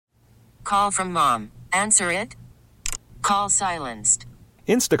Call from mom. Answer it. Call silenced.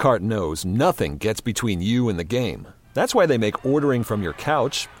 Instacart knows nothing gets between you and the game. That's why they make ordering from your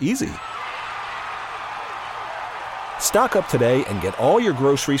couch easy. Stock up today and get all your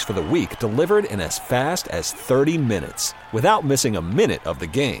groceries for the week delivered in as fast as 30 minutes without missing a minute of the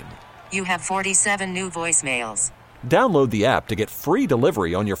game. You have 47 new voicemails. Download the app to get free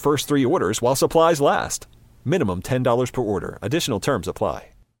delivery on your first 3 orders while supplies last. Minimum $10 per order. Additional terms apply.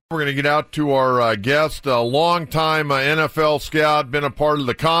 We're going to get out to our guest, a longtime NFL scout, been a part of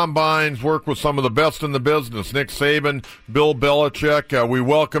the combines, worked with some of the best in the business, Nick Saban, Bill Belichick. We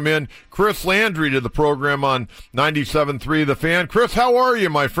welcome in Chris Landry to the program on 97.3 The Fan. Chris, how are you,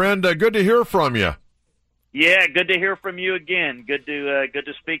 my friend? Good to hear from you. Yeah, good to hear from you again. Good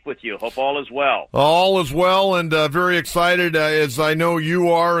to speak with you. Hope all is well. All is well, and very excited, as I know you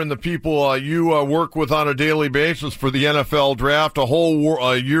are, and the people you work with on a daily basis for the NFL draft. A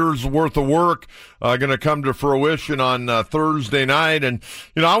whole year's worth of work going to come to fruition on Thursday night. And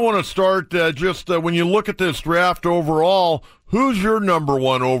I want to start just when you look at this draft overall. Who's your number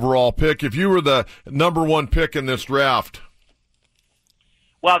one overall pick? If you were the number one pick in this draft.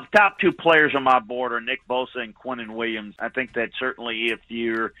 Well, the top 2 players on my board are Nick Bosa and Quinnen Williams. I think that certainly if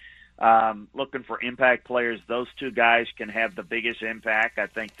you're looking for impact players, those 2 guys can have the biggest impact. I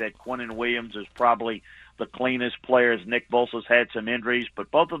think that Quinnen Williams is probably the cleanest player, as Nick Bosa's had some injuries, but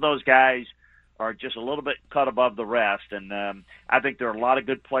both of those guys are just a little bit cut above the rest. And I think there are a lot of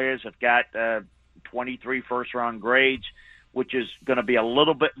good players that got 23 first-round grades, which is going to be a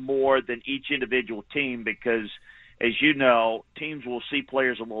little bit more than each individual team because – as you know, teams will see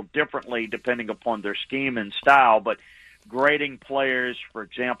players a little differently depending upon their scheme and style, but grading players, for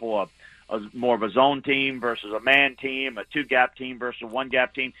example, a more of a zone team versus a man team, a 2-gap team versus a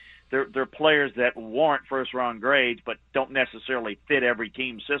 1-gap team, they're players that warrant first-round grades but don't necessarily fit every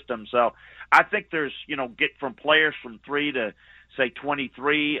team system. So I think there's, get from players from 3 to, say,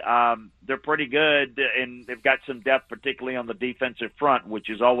 23, they're pretty good, and they've got some depth, particularly on the defensive front, which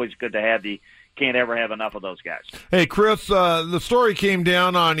is always good to have. Can't ever have enough of those guys. Hey, Chris, the story came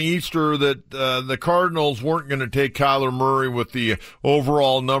down on Easter that the Cardinals weren't going to take Kyler Murray with the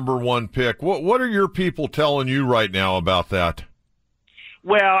overall number 1 pick. What are your people telling you right now about that?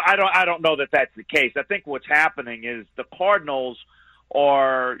 Well, I don't know that that's the case. I think what's happening is the Cardinals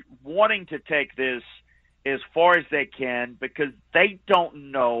are wanting to take this as far as they can because they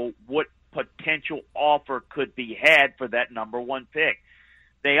don't know what potential offer could be had for that number 1 pick.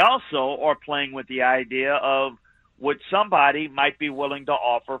 They also are playing with the idea of what somebody might be willing to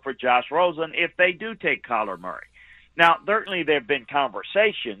offer for Josh Rosen if they do take Kyler Murray. Now, certainly there have been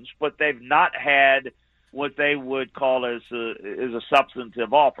conversations, but they've not had what they would call as a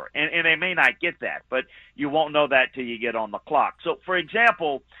substantive offer. And they may not get that, but you won't know that till you get on the clock. So, for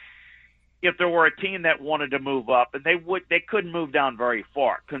example, if there were a team that wanted to move up, and they couldn't move down very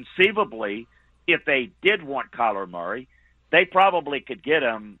far. Conceivably, if they did want Kyler Murray, they probably could get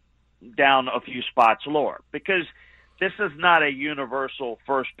him down a few spots lower because this is not a universal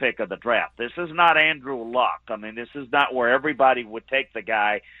first pick of the draft. This is not Andrew Luck. I mean, this is not where everybody would take the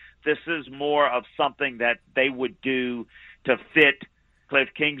guy. This is more of something that they would do to fit Cliff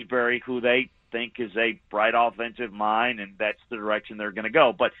Kingsbury, who they think is a bright offensive mind, and that's the direction they're going to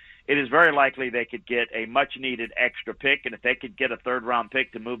go. But it is very likely they could get a much-needed extra pick, and if they could get a third-round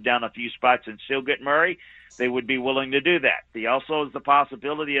pick to move down a few spots and still get Murray, they would be willing to do that. There also is the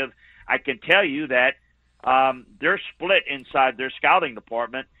possibility of, I can tell you that they're split inside their scouting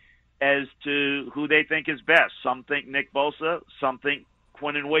department as to who they think is best. Some think Nick Bosa, some think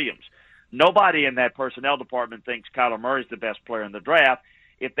Quinnen Williams. Nobody in that personnel department thinks Kyler Murray is the best player in the draft.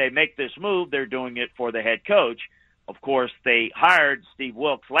 If they make this move, they're doing it for the head coach. Of course, they hired Steve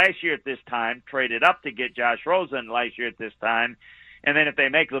Wilks last year at this time, traded up to get Josh Rosen last year at this time, and then if they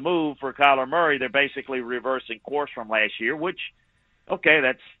make the move for Kyler Murray, they're basically reversing course from last year, which, okay,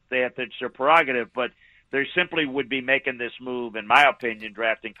 that's their prerogative, but they simply would be making this move, in my opinion,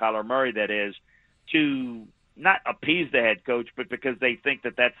 drafting Kyler Murray, that is, to not appease the head coach, but because they think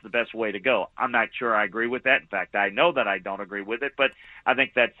that that's the best way to go. I'm not sure I agree with that. In fact, I know that I don't agree with it, but I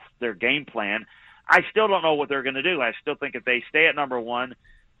think that's their game plan. I still don't know what they're going to do. I still think if they stay at number 1,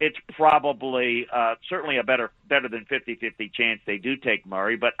 it's probably certainly a better than 50-50 chance they do take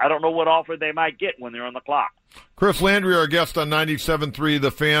Murray, but I don't know what offer they might get when they're on the clock. Chris Landry, our guest on 97.3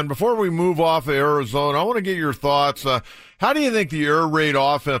 The Fan. Before we move off of Arizona, I want to get your thoughts. How do you think the air raid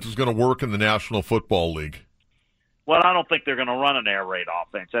offense is going to work in the National Football League? Well, I don't think they're going to run an air raid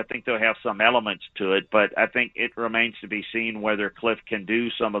offense. I think they'll have some elements to it, but I think it remains to be seen whether Cliff can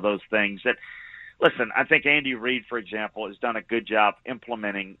do some of those things. That listen, I think Andy Reid, for example, has done a good job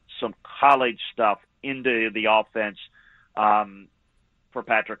implementing some college stuff into the offense for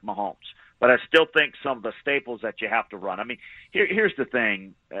Patrick Mahomes. But I still think some of the staples that you have to run. I mean, here's the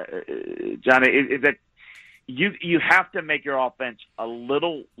thing, Johnny, is that you have to make your offense a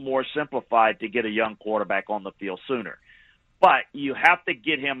little more simplified to get a young quarterback on the field sooner. But you have to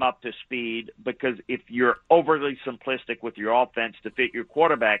get him up to speed, because if you're overly simplistic with your offense to fit your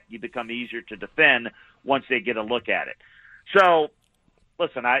quarterback, you become easier to defend once they get a look at it. So,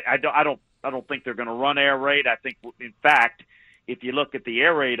 listen, I don't think they're going to run air raid. I think, in fact, if you look at the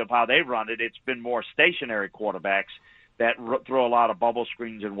air raid of how they run it, it's been more stationary quarterbacks that throw a lot of bubble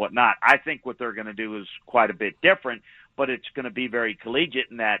screens and whatnot. I think what they're going to do is quite a bit different, but it's going to be very collegiate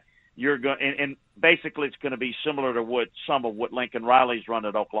in that you're going, and basically it's going to be similar to some of what Lincoln Riley's run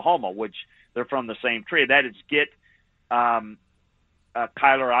at Oklahoma, which they're from the same tree. That is, get Kyler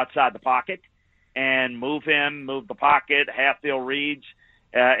outside the pocket and move the pocket, half-field reads,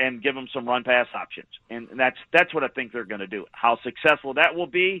 and give them some run-pass options. And that's what I think they're going to do. How successful that will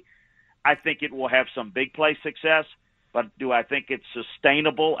be, I think it will have some big play success, but do I think it's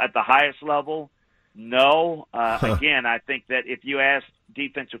sustainable at the highest level? No. Again, I think that if you ask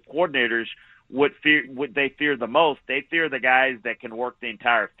defensive coordinators what they fear the most, they fear the guys that can work the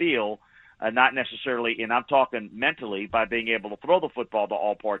entire field, not necessarily, and I'm talking mentally, by being able to throw the football to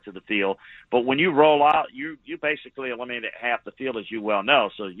all parts of the field. But when you roll out, you basically eliminate half the field, as you well know.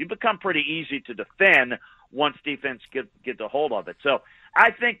 So you become pretty easy to defend once defense get a hold of it. So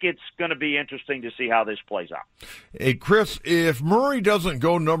I think it's going to be interesting to see how this plays out. Hey, Chris, if Murray doesn't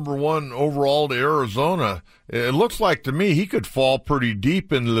go number 1 overall to Arizona, it looks like to me he could fall pretty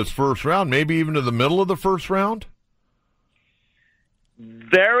deep into this first round, maybe even to the middle of the first round.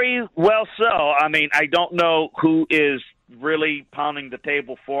 Very well so. I mean, I don't know who is really pounding the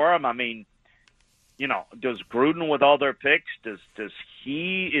table for him. I mean, does Gruden, with all their picks, is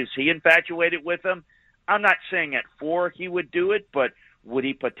he infatuated with them? I'm not saying at 4 he would do it, but would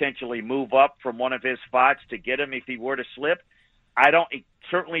he potentially move up from one of his spots to get him if he were to slip? It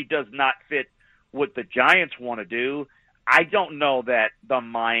certainly does not fit what the Giants want to do. I don't know that the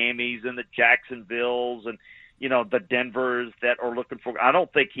Miamis and the Jacksonvilles and the Denvers that are looking for, I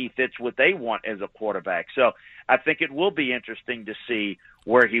don't think he fits what they want as a quarterback. So I think it will be interesting to see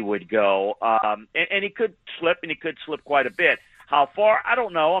where he would go. And he could slip, and he could slip quite a bit. How far? I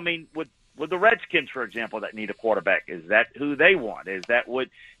don't know. I mean, with the Redskins, for example, that need a quarterback, is that who they want? Is that what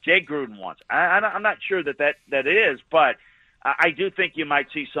Jay Gruden wants? I'm not sure that is, but I do think you might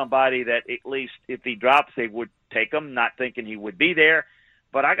see somebody that, at least if he drops, they would take him, not thinking he would be there.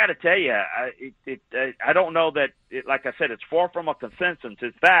 But I got to tell you, I don't know that, like I said, it's far from a consensus.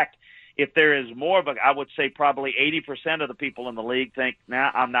 In fact, if there is more of I would say probably 80% of the people in the league think,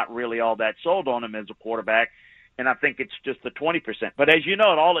 I'm not really all that sold on him as a quarterback. And I think it's just the 20%. But as you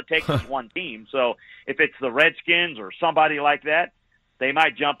know, all it takes is one team. So if it's the Redskins or somebody like that, they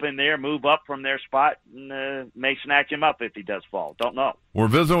might jump in there, move up from their spot, and may snatch him up if he does fall. Don't know. We're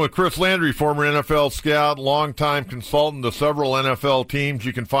visiting with Chris Landry, former NFL scout, longtime consultant to several NFL teams.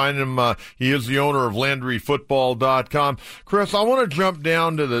 You can find him. He is the owner of LandryFootball.com. Chris, I want to jump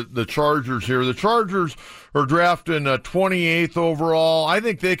down to the Chargers here. The Chargers are drafting 28th overall. I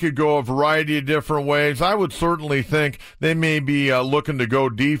think they could go a variety of different ways. I would certainly think they may be looking to go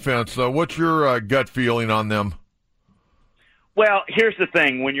defense. What's your gut feeling on them? Well, here's the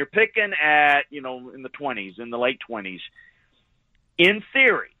thing. When you're picking at, in the 20s, in the late 20s, in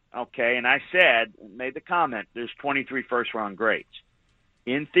theory, okay, and I made the comment, there's 23 first-round grades.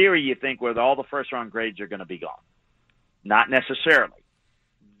 In theory, you think where all the first-round grades are going to be gone. Not necessarily.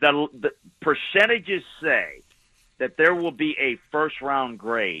 The percentages say that there will be a first-round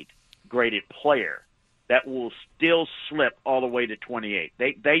graded player that will still slip all the way to 28.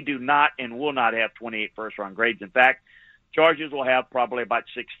 They do not and will not have 28 first-round grades. In fact, Chargers will have probably about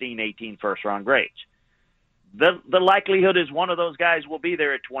 16, 18 first-round grades. The likelihood is one of those guys will be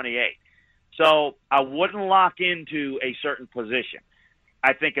there at 28. So I wouldn't lock into a certain position.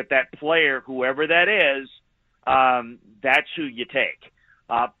 I think if that player, whoever that is, that's who you take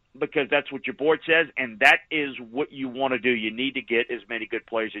because that's what your board says, and that is what you want to do. You need to get as many good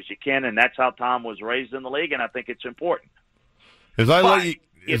players as you can, and that's how Tom was raised in the league, and I think it's important.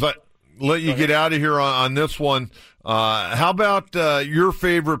 Let you get out of here on this one. How about your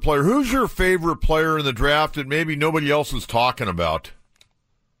favorite player? Who's your favorite player in the draft that maybe nobody else is talking about?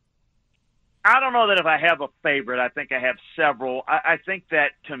 I don't know that if I have a favorite. I think I have several. I think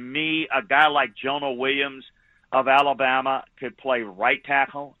that, to me, a guy like Jonah Williams of Alabama could play right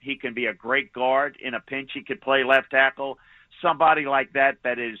tackle. He can be a great guard. In a pinch, he could play left tackle. Somebody like that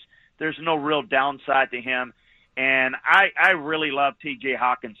is There's no real downside to him. And I really love T.J.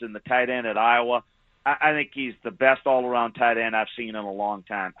 Hawkinson, the tight end at Iowa. I think he's the best all-around tight end I've seen in a long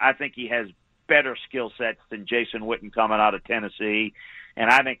time. I think he has better skill sets than Jason Witten coming out of Tennessee. And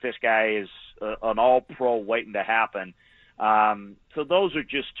I think this guy is an all-pro waiting to happen. So those are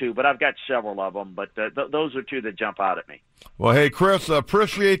just two, but I've got several of them. But those are two that jump out at me. Well, hey, Chris,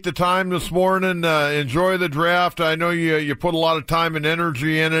 appreciate the time this morning. Enjoy the draft. I know you put a lot of time and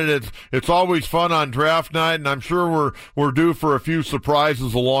energy in it. It's always fun on draft night, and I'm sure we're due for a few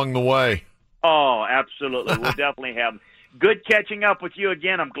surprises along the way. Oh, absolutely. We'll definitely have them. Good catching up with you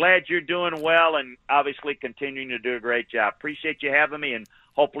again. I'm glad you're doing well and obviously continuing to do a great job. Appreciate you having me and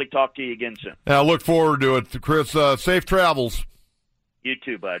hopefully talk to you again soon. I look forward to it. Chris, safe travels. You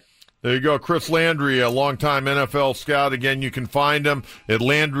too, bud. There you go. Chris Landry, a longtime NFL scout. Again, you can find him at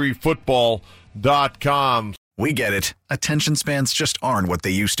LandryFootball.com. We get it. Attention spans just aren't what they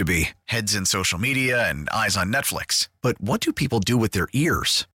used to be. Heads in social media and eyes on Netflix. But what do people do with their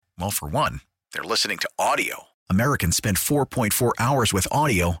ears? Well, for one, they're listening to audio. Americans spend 4.4 hours with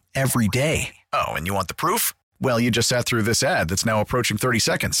audio every day. Oh, and you want the proof? Well, you just sat through this ad that's now approaching 30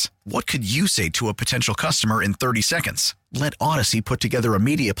 seconds. What could you say to a potential customer in 30 seconds? Let Odyssey put together a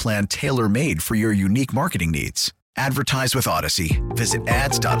media plan tailor-made for your unique marketing needs. Advertise with Odyssey. Visit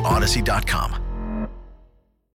ads.odyssey.com.